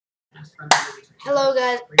Hello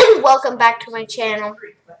guys, welcome back to my channel.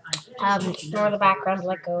 Ignore the background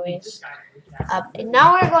like always. And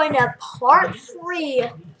now we're going to part 3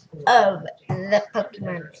 of the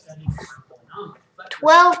Pokemon.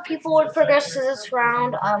 12 people would progress to this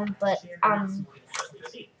round, but I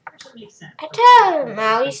tell him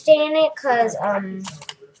now he's staying it because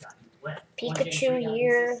Pikachu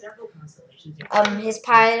here, his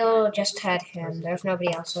pile just had him. There's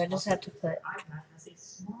nobody else, so I just had to put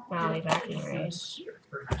Molly back in the race.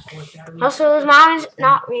 Also, his mom's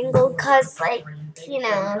not Ringo because, like, you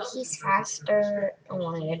know, he's faster. I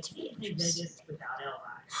wanted it to be interesting.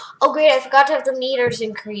 Oh, great, I forgot to have the meters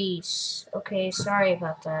increase. Okay, sorry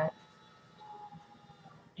about that.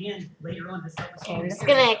 Okay, I'm just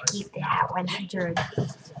gonna keep that 100.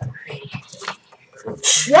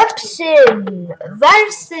 Jepson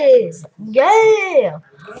versus Gale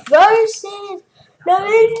versus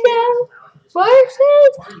Nintendo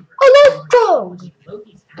versus Electro.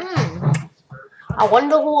 I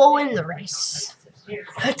wonder who will win the race.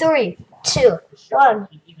 3, 2, 1.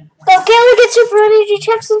 Go! Gale gets super energy,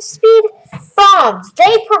 checks and speed bombs.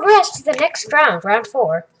 They progress to the next round, round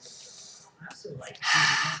 4.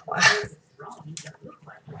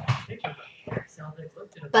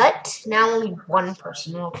 But now only one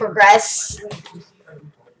person will progress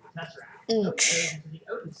each.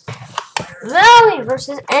 Valley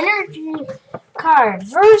versus Energy Card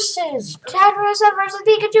versus Tadrosa versus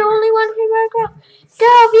Pikachu. Only one can grow.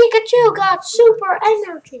 Go! Pikachu got super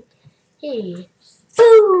energy.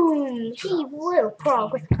 Boom! He will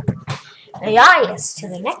progress. Yes, to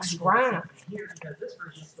the next round.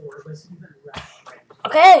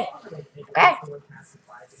 Okay.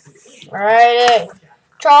 Alright.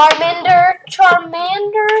 Charmander.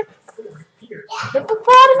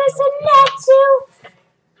 Hippopotamus and Natsu.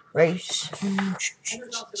 Race.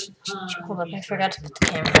 Hold up, I forgot to put the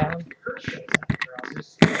camera down.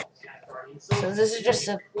 So this is just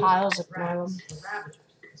the piles of them.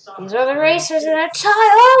 These are the racers in a tie.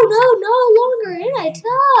 Oh no, no longer in a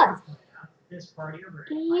tie.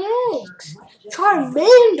 Yikes.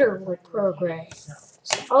 Charmander will progress.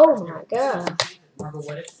 Oh my god.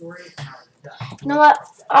 You know what?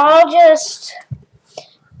 I'll just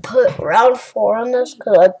put round 4 on this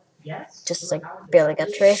because I just like barely got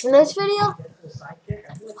to race in this video.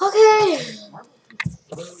 Okay.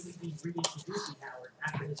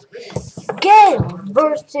 Gale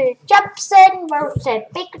versus Jepson versus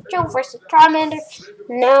Pikachu versus Charmander.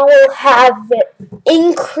 Now we'll have it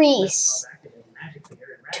increase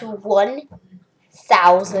to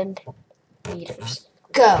 1,000 meters.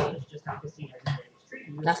 Go.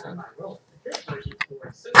 Nothing.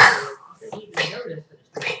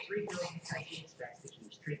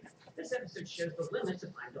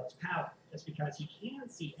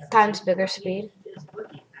 Times bigger speed.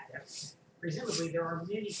 Presumably, there are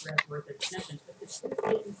many threats worth attention.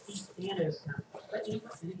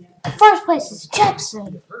 First place is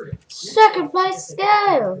Jepson. Second place is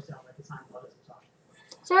Gale.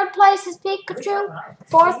 Third place is Pikachu.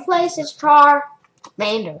 Fourth place is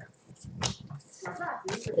Charmander.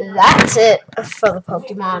 That's it for the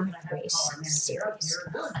Pokemon race series.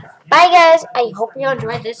 Bye guys. I hope you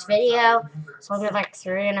enjoyed this video. It's only like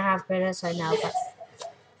 3.5 minutes, I know, but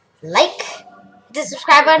like, hit the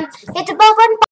subscribe button, hit the bell button.